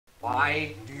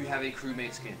Why do you have a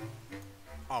crewmate skin?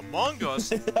 Among Us?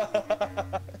 Dog,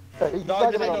 How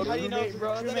you know,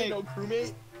 bro? That ain't no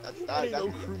crewmate. That ain't no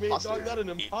crewmate, dog. That an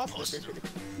imposter.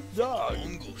 Dog.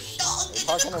 Among Us.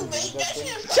 How can I read that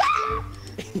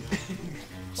thing?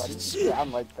 Why do you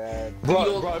sound like that? Bro,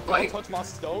 if y'all Like- touch my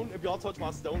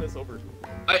stone, it's over.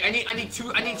 I need two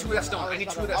of that stone. I need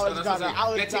two of that stone.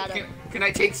 That's what I'm saying. Can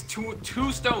I take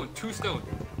two stone? Two stone.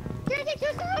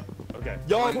 Okay.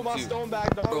 Yo, One, put my two. stone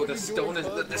back, dog. Bro, What the you stone doing, is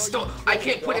cuz? the stone. I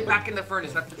can't put it back in the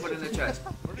furnace. I have to put it in the chest.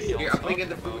 Here, I'm putting it in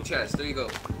the food chest. There you go.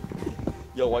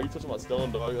 Yo, why you touching my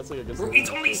stone, dog? That's like a good Bro,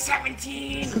 it's only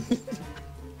 17.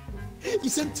 You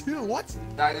said 2. What?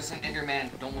 That is an Enderman.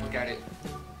 Don't look at it.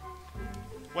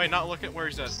 Wait, not look at where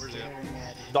he's at. Where's he at?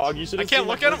 Dog, you should. I can't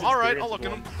look at him? Alright, I'll look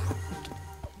at him.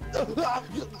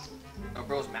 Oh,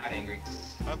 bro's mad angry.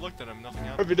 I looked at him, nothing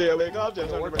happened. Every day I wake up,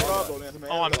 just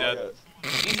Oh, I'm dead.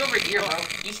 He's over here, bro.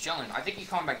 He's chilling. I think he's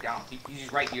coming back down.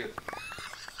 He's right here.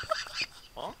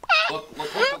 Huh? Look. There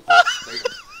you go.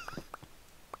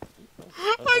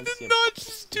 I did not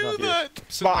just do Not here. that!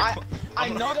 So But my I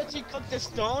know that you cooked the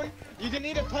stone. You can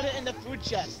need to put it in the food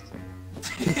chest.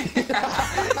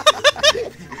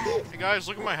 Hey guys,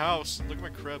 look at my house. Look at my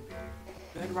crib.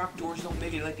 Bedrock doors don't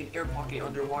make it like an air pocket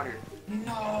underwater.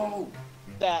 No!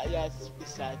 Yeah, it's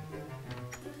sad.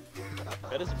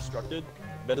 Bed is obstructed.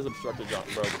 Bed is obstructed, John,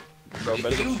 bro. Bro,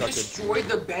 bed is You obstructed. destroyed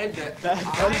the bed that Bed-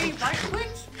 I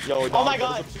right-clicked? Yo, dog, Oh my bed is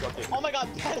god! obstructed. Oh my god,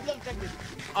 that is objective.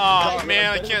 Aw, Bed- man,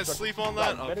 I bed is can't obstructed. sleep on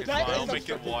that? Bed Okay, is- fine, bed is I'll make it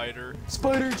obstructed. wider.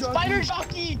 Spider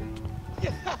jockey!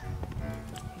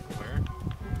 Where?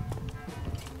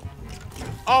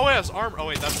 Oh, wait, that's armor. Oh,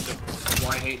 wait, that's different. That's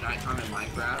why I hate nighttime in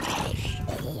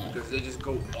Minecraft. Because they just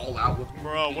go all out with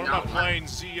Bro, what am I playing?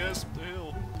 ZS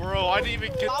Hill. Bro, I didn't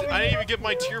even get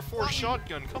my tier 4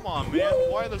 shotgun. Come on, man.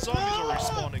 Why are the zombies already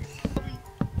spawning?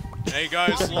 Hey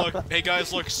guys, look. Hey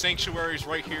guys, look. Sanctuary's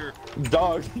right here.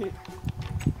 Dog.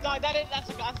 No, that's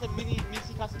a mini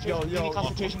concentration, Yo. mini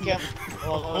concentration camp.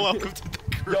 Welcome to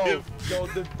the crib. Yo,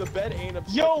 the bed ain't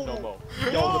obstructed Yo. no more.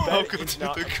 Yo, the bed Welcome is to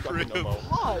not the obstructed crib. no more.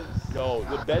 Pause. Yo,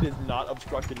 the bed is not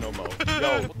obstructed no more.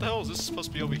 Yo, What the hell is this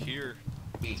supposed to be over here?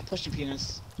 Push your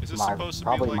penis. Is this My, supposed to be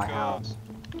probably like my house.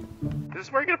 This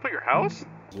is where you're gonna put your house?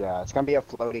 Yeah, it's gonna be a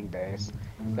floating base.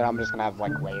 Then I'm just gonna have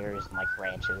like layers and like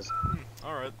branches.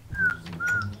 Alright.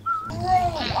 Bro,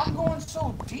 I'm going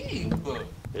so deep.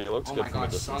 it looks Oh good my from a god,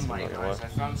 distance. sunlight, I'm not gonna guys. lie. I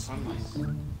found sunlight.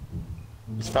 You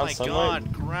Oh found my sunlight?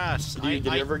 god, grass. Did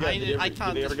you ever get- did you ever- I did thought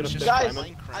you this ever get was a just fish Guys,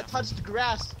 Minecraft. I touched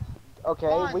grass. Okay,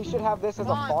 Come we on. should have this as a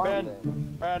Come on. farm Ben,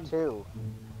 then. Ben, Too.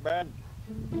 Ben.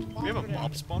 We have a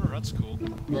mob spawner, that's cool.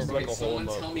 There's like a hole someone in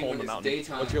the, tell me hole in when the it's mountain.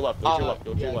 daytime. Go to your left, go to your left,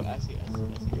 go to your Yeah, left. I see.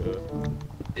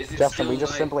 Yeah. Is it Justin, we still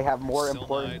just night? simply have more Still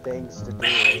important night. things to do.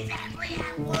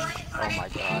 Oh my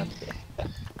god.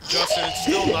 Justin, it's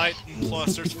still night, and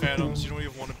plus there's phantoms. You don't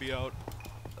even want to be out.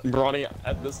 Bronny,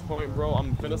 at this point, bro,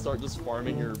 I'm gonna start just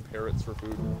farming your parrots for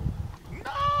food.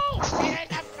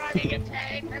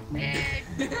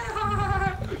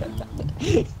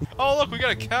 Oh, look, we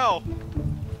got a cow.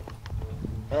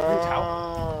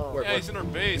 Cow? Yeah, he's in our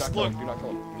base. Do Look, not kill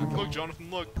him. look, Jonathan,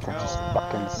 look. Just Cow.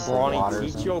 fucking Bronny,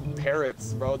 slaughters teach your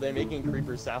parrots, bro. They're making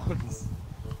creeper sounds.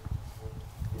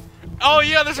 Oh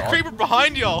yeah, there's a creeper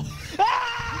behind y'all.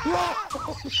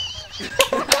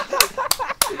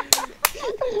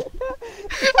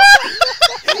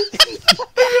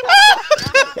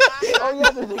 Oh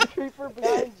yeah, there's a creeper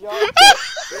behind y'all.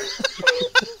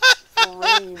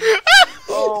 Scream.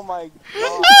 Oh my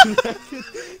god.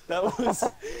 that was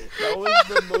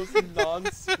the most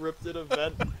non-scripted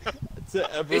event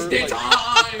to ever. It's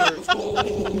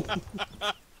daytime!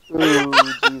 Ooh,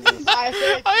 Jesus.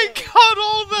 I caught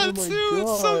all that Oh my too.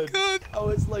 It's so God. good. I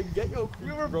was like, get your We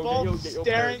creeper, were bro. both Get your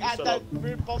staring parrot, at shut that. up. We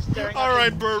were both staring at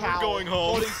Alright, this Bird, we're cow going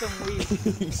home. holding some weed.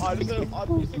 There's a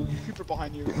creeper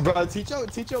behind you. Bro, teach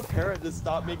your parrot to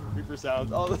stop making creeper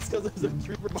sounds. Oh, that's because there's a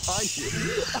creeper behind you.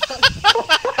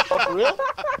 For real?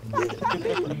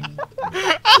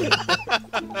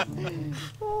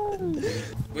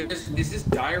 Wait, is this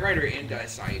diorite or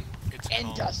andesite? It's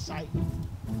Andesite.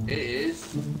 It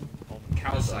is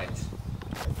calcite.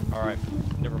 Alright,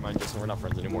 never mind, Justin, we're not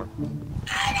friends anymore.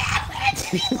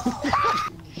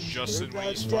 Justin when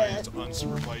he's finds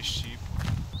unsupervised sheep.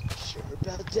 Sure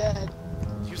about that.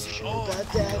 He was like, Sure oh,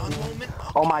 about that. one moment.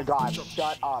 Oh my god,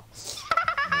 shut up.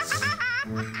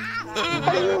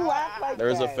 Why do you laugh like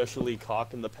There's that? officially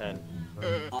cock in the pen.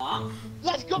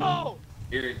 Let's go!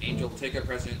 Here, Angel, take a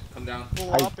present. Come down.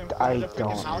 Pull I up and don't the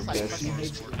freaking house. I need fucking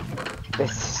hate you.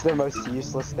 This is the most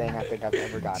useless thing I think I've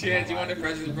ever gotten. in Chance, my you want a life.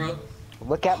 present, bro?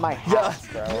 Look at my house,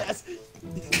 bro. Yes!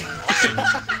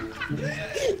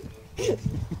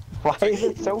 Why is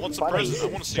it so What's the funny? present? I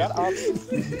want to see Shut it.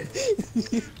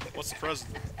 up. What's the present?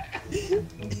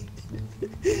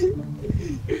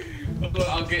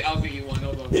 I'll get you one.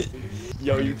 Hold on.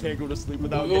 Yo, you can't go to sleep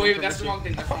without. Wait, that's the wrong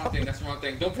thing. That's the wrong thing. That's the wrong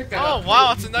thing. Don't pick that up. Oh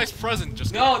wow, that's a nice present.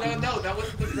 Just No, that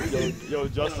wasn't the present. Yo,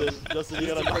 Justin, you That's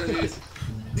gotta what it knock. is.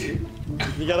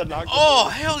 You gotta knock. The Oh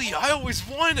door. hell yeah! I always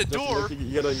wanted a Justin, door.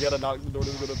 You gotta knock the door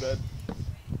to go to bed.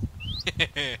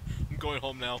 I'm going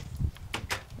home now.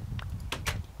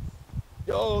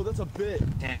 Yo, that's a bit.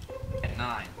 10,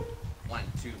 9, 1,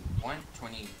 2, 1,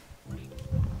 20,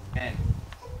 10.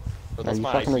 But Are that's you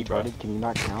my fucking IC, bro. retarded? Can you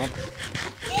not count?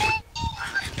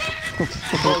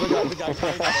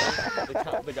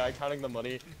 Oh, the guy counting the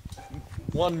money.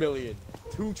 1 million,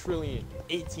 2 trillion,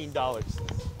 $18.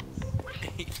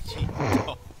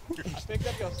 Pick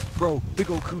up your. Bro, big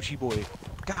ol' coochie boy.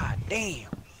 God damn.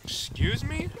 Excuse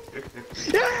me?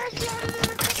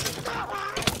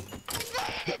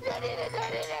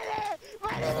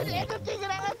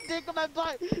 Dick on my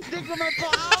butt. Dick on my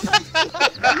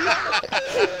butt.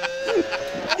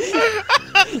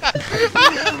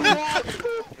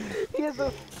 He is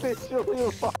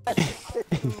officially lost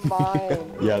his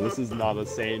mind. Yeah, this is not a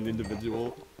sane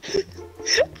individual.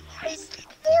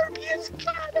 Morbius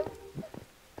got him.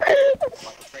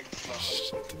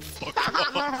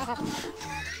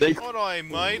 Good eye,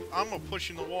 mate. I'm gonna push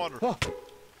you in the water.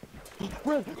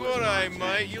 Good eye,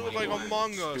 mate. You look like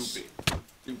Among Us.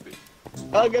 Stupid.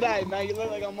 Oh, good eye, man. You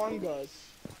look like Among Us.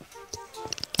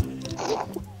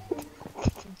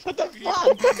 What the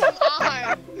fuck? Come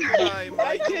on! Good eye, mate.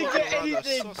 I You can't look get rather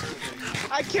anything.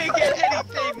 suspect. I can't get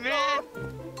anything,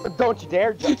 man. Don't you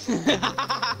dare, Justin.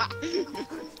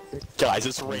 Guys,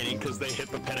 it's raining because they hit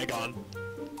the Pentagon.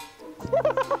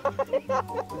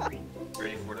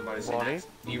 Ready for what I'm about to say Ronnie? next?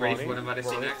 You ready for what I'm about to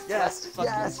say Ronnie? next? Yes,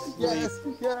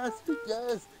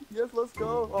 yes, let's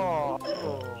go. Oh.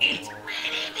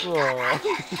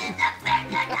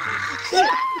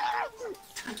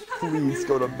 Please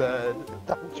go to bed.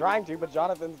 I'm trying to, but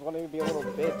Jonathan's wanting to be a little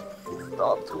bitch.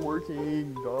 Stop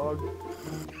twerking, dog.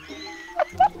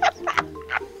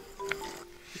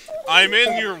 I'm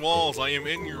in your walls. I am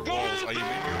in your walls. I am in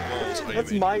your walls. I am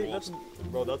That's in my. your walls.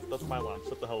 Bro, that's my line.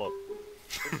 Shut the hell up.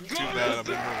 Too bad I'm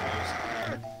in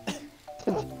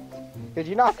your walls. Did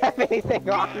you not have anything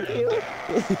on you?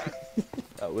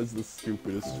 That was the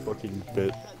stupidest fucking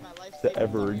bit to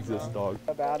ever exist, dog.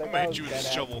 About it. I'm gonna hit that you was with a dead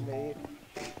ass shovel. me.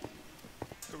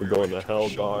 We're going to hell,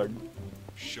 dog. We're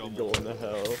Shovel. going to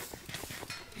hell.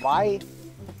 Why?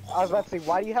 I was about to say,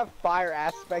 why do you have fire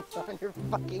aspects on your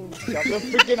fucking The jump?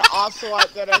 freaking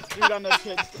ocelot that I threw on the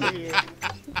kids too.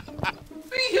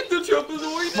 He hit the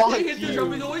trapezoid! Fuck He hit the you.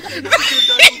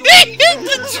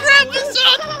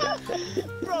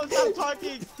 trapezoid! Bro, stop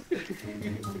talking.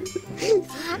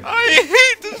 I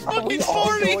hate this Are we fucking all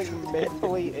party. going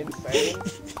mentally insane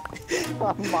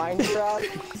on Minecraft?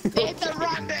 It's a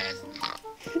rocket.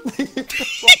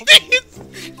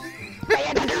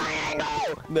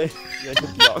 They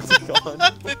hit the octagon.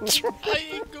 The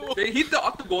triangle. They hit the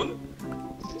octagon!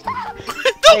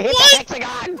 They hit the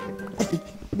hexagon!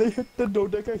 They hit the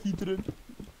dodecahedron.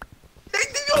 They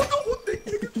hit the octagon!